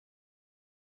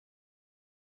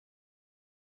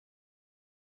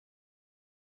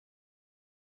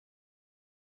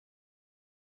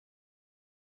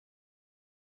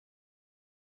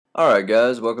Alright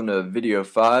guys, welcome to video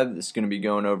 5. This is going to be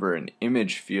going over an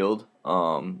image field.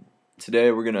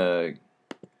 Today we're going to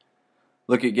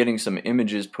look at getting some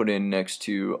images put in next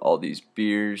to all these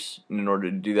beers. And in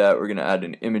order to do that, we're going to add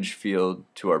an image field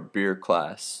to our beer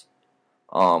class.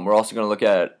 We're also going to look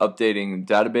at updating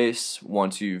the database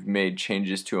once you've made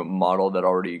changes to a model that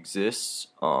already exists,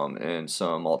 and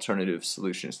some alternative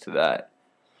solutions to that.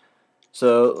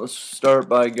 So let's start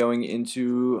by going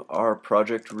into our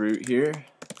project root here.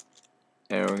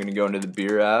 And we're going to go into the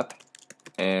beer app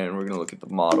and we're going to look at the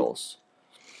models.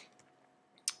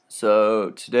 So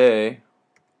today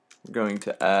we're going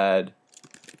to add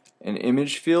an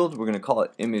image field. We're going to call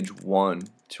it image1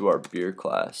 to our beer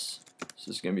class. So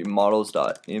it's going to be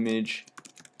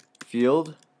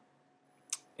models.imageField,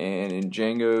 and in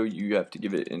Django you have to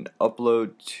give it an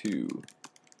upload to.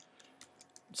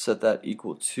 Set that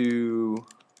equal to,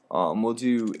 we'll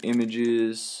do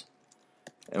images,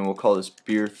 and we'll call this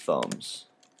beer thumbs.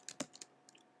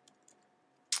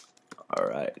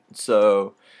 Alright,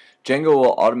 so Django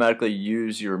will automatically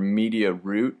use your media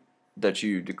root that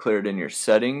you declared in your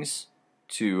settings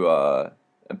to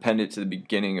append it to the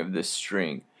beginning of this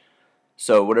string.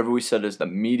 So whatever we set as the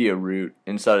media root,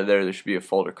 inside of there should be a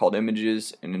folder called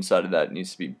images, and inside of that it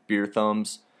needs to be beer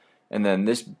thumbs. And then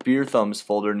this beer thumbs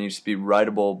folder needs to be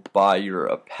writable by your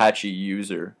Apache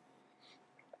user,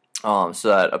 so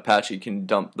that Apache can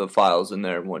dump the files in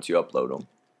there once you upload them.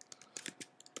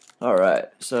 Alright,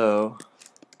 so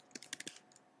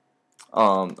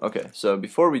okay, so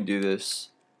before we do this,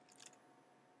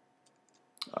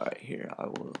 alright, here I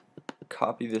will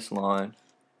copy this line,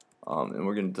 and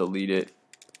we're going to delete it.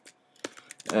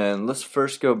 And let's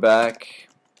first go back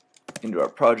into our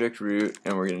project root,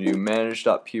 and we're going to do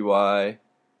manage.py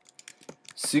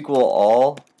SQL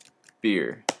all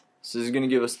beer. So this is going to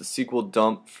give us the SQL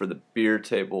dump for the beer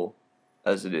table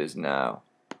as it is now.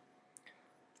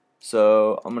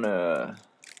 So I'm gonna,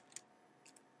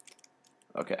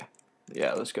 okay,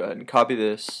 yeah, let's go ahead and copy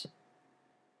this,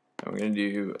 and we're gonna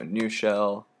do a new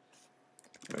shell.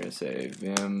 We're gonna say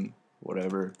vim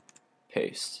whatever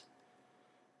paste.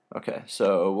 Okay,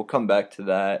 so we'll come back to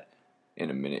that in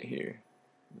a minute here.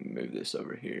 Move this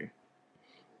over here.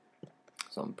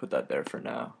 So I'm gonna put that there for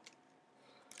now.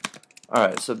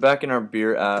 Alright, so back in our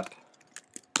beer app,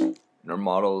 in our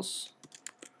models,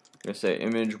 we're gonna say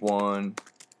image1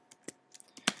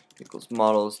 equals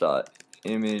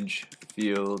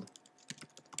models.imageField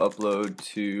upload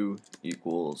to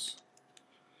equals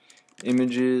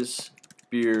images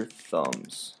beer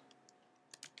thumbs.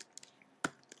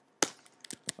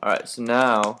 Alright, so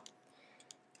now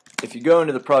if you go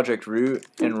into the project root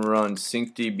and run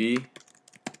syncdb,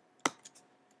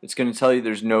 it's going to tell you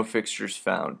there's no fixtures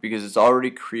found because it's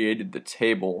already created the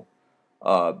table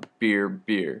beer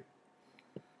beer.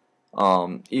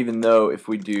 Even though if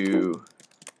we do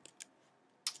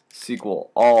SQL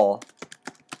all,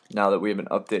 now that we have an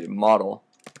updated model,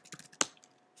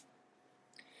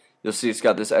 you'll see it's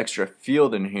got this extra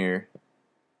field in here,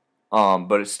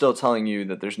 but it's still telling you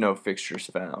that there's no fixtures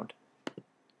found.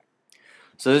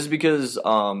 So this is because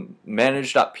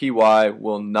manage.py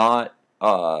will not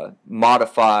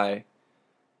modify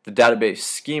the database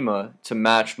schema to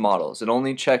match models. It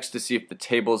only checks to see if the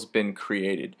table's been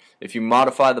created. If you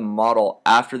modify the model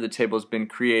after the table's been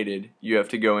created, you have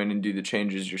to go in and do the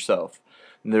changes yourself.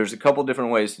 And there's a couple different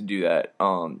ways to do that.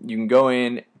 You can go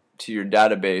in to your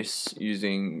database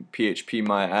using PHP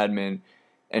MyAdmin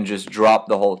and just drop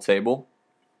the whole table.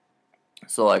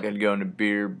 So like I'd go into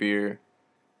beer,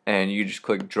 and you just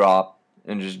click drop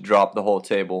and just drop the whole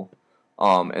table.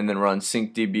 And then run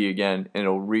syncdb again, and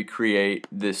it'll recreate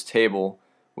this table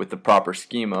with the proper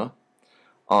schema.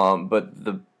 But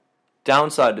the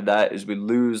downside to that is we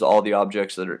lose all the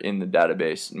objects that are in the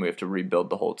database, and we have to rebuild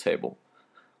the whole table.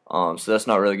 So that's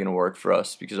not really going to work for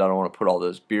us because I don't want to put all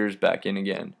those beers back in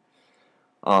again.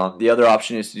 The other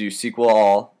option is to do SQL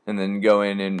all and then go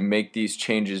in and make these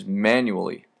changes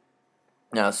manually.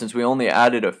 Now, since we only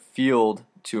added a field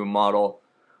to a model,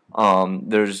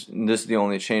 this is the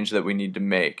only change that we need to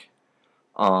make.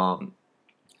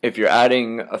 If you're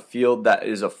adding a field that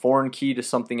is a foreign key to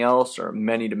something else, or a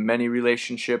many-to-many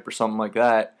relationship or something like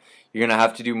that, you're going to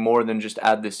have to do more than just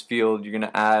add this field. You're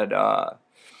going to add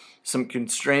some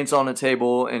constraints on a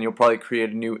table, and you'll probably create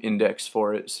a new index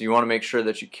for it. So you want to make sure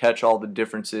that you catch all the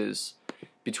differences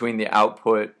between the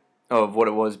output of what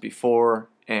it was before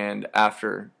and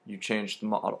after you change the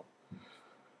model.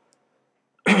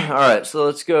 Alright, so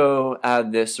let's go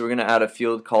add this. So we're going to add a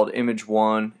field called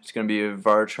image1. It's going to be a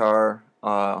varchar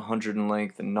 100 in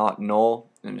length and not null,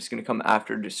 and it's going to come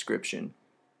after description.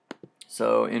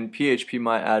 So in PHP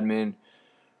MyAdmin,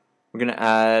 We're going to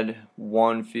add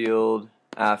one field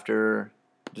after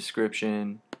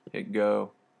description, hit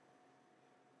go.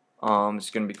 It's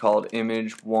going to be called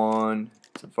image1,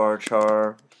 it's a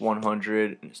varchar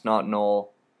 100, and it's not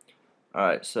null.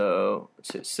 Alright, so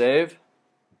let's hit save.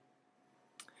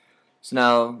 So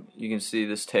now you can see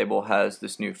this table has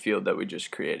this new field that we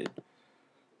just created.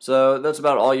 So that's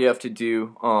about all you have to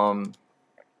do.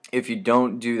 If you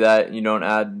don't do that, you don't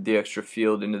add the extra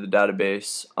field into the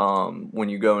database, when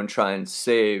you go and try and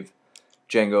save,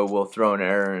 Django will throw an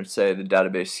error and say the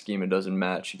database schema doesn't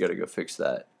match. You gotta go fix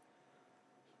that.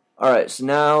 Alright, so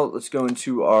now let's go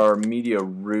into our media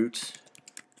root.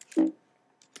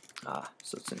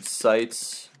 So it's in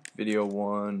sites, video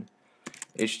 1,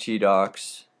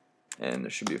 htdocs, and there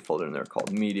should be a folder in there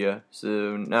called media.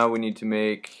 So now we need to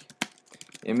make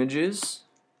images,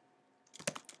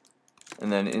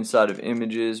 and then inside of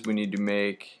images we need to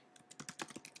make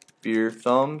beer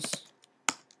thumbs.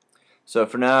 So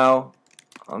for now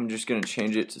I'm just going to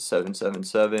change it to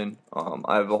 777.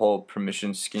 I have a whole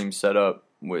permission scheme set up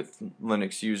with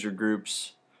Linux user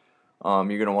groups. You're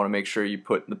going to want to make sure you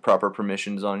put the proper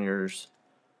permissions on yours,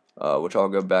 which I'll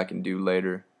go back and do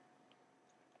later.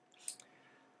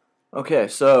 Okay,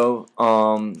 so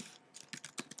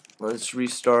let's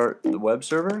restart the web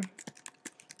server.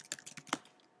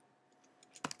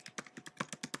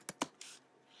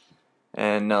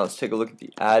 And now let's take a look at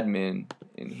the admin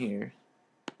in here.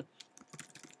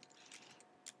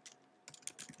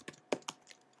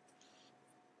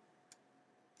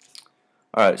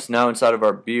 Alright, so now inside of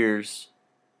our beers,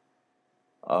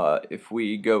 if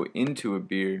we go into a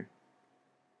beer,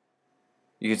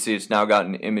 you can see it's now got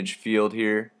an image field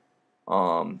here,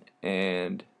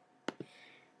 and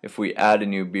if we add a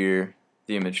new beer,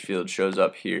 the image field shows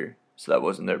up here, so that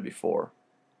wasn't there before.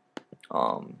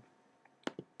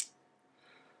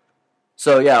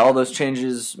 So yeah, all those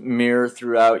changes mirror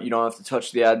throughout. You don't have to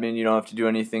touch the admin, you don't have to do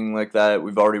anything like that.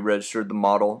 We've already registered the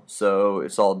model, so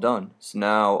it's all done. So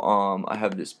now I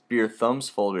have this beer thumbs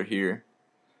folder here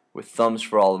with thumbs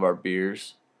for all of our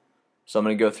beers. So I'm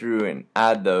going to go through and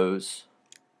add those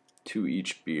to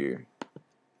each beer.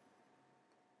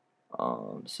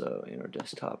 So in our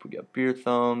desktop we got beer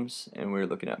thumbs, and we're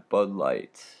looking at Bud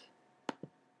Light.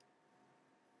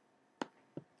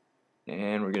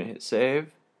 And we're going to hit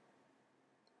save.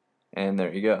 And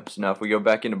there you go. So now if we go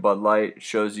back into Bud Light, it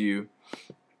shows you,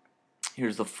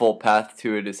 here's the full path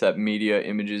to it. It's that media,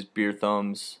 images, beer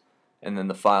thumbs, and then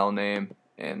the file name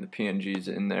and the PNGs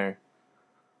in there.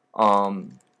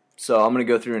 So I'm going to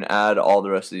go through and add all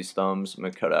the rest of these thumbs. I'm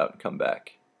going to cut out and come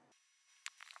back.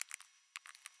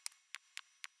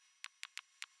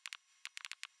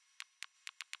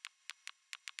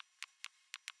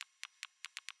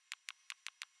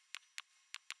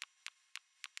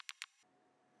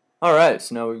 Alright,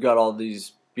 so now we've got all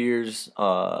these beers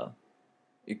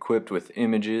equipped with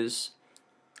images.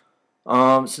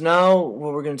 So now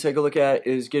what we're going to take a look at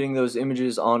is getting those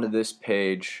images onto this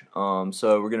page.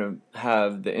 So we're going to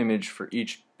have the image for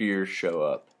each beer show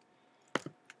up.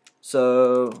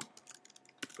 So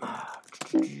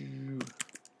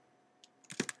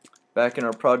back in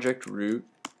our project root,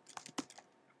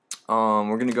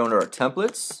 we're going to go into our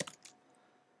templates,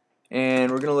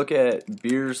 and we're going to look at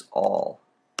beers all.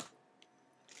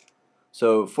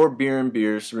 So for beer and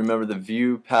beers, remember the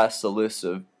view passed the list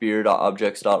of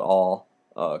beer.objects.all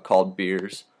called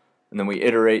beers, and then we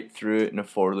iterate through it in a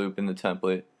for loop in the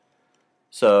template.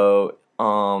 So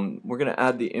we're going to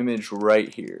add the image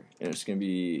right here, and it's going to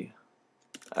be,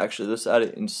 actually let's add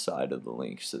it inside of the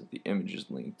link so that the image is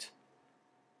linked.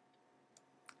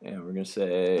 And we're going to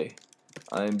say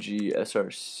img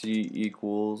src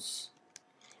equals,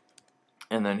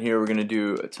 and then here we're going to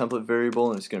do a template variable,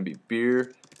 and it's going to be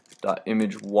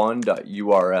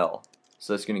beer.image1.url.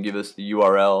 So that's going to give us the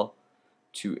URL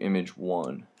to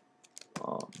image1.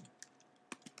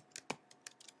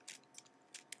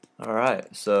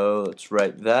 Alright, so let's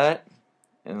write that,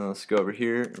 and then let's go over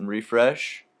here and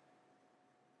refresh,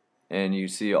 and you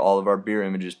see all of our beer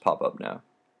images pop up now.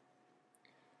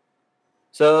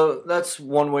 So that's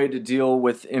one way to deal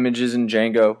with images in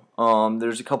Django.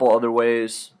 There's a couple other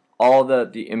ways. All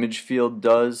that the image field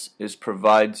does is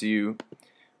provides you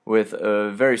with a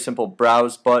very simple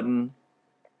browse button.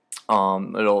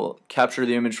 It'll capture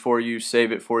the image for you,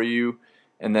 save it for you,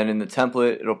 and then in the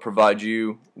template it'll provide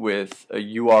you with a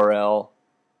URL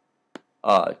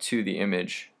to the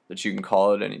image that you can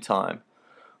call at any time.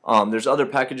 There's other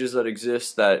packages that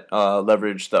exist that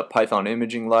leverage the Python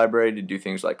imaging library to do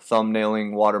things like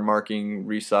thumbnailing, watermarking,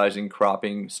 resizing,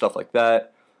 cropping, stuff like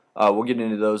that. We'll get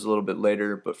into those a little bit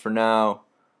later, but for now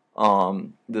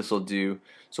this will do.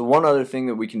 So one other thing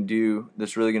that we can do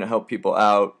that's really going to help people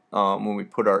out when we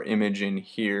put our image in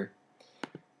here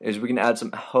is we can add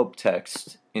some help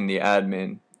text in the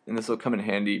admin, and this will come in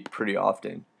handy pretty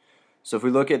often. So if we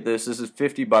look at this, this is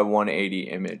 50 by 180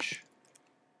 image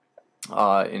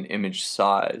in image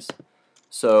size.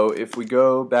 So if we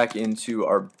go back into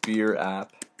our beer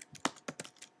app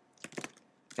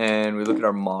and we look at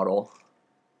our model,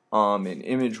 in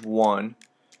image 1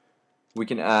 we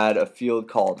can add a field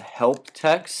called help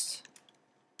text,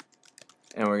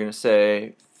 and we're going to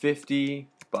say 50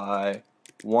 by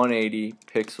 180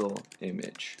 pixel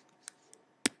image.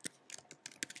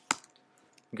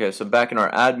 Okay, so back in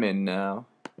our admin now,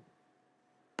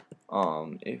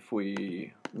 if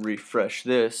we refresh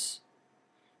this,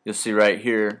 you'll see right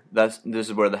here this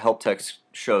is where the help text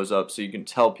shows up, so you can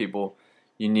tell people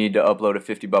you need to upload a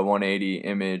 50 by 180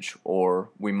 image or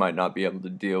we might not be able to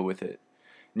deal with it.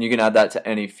 And you can add that to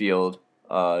any field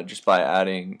just by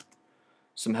adding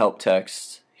some help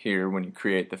text here when you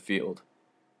create the field.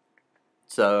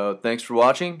 So thanks for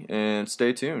watching and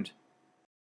stay tuned.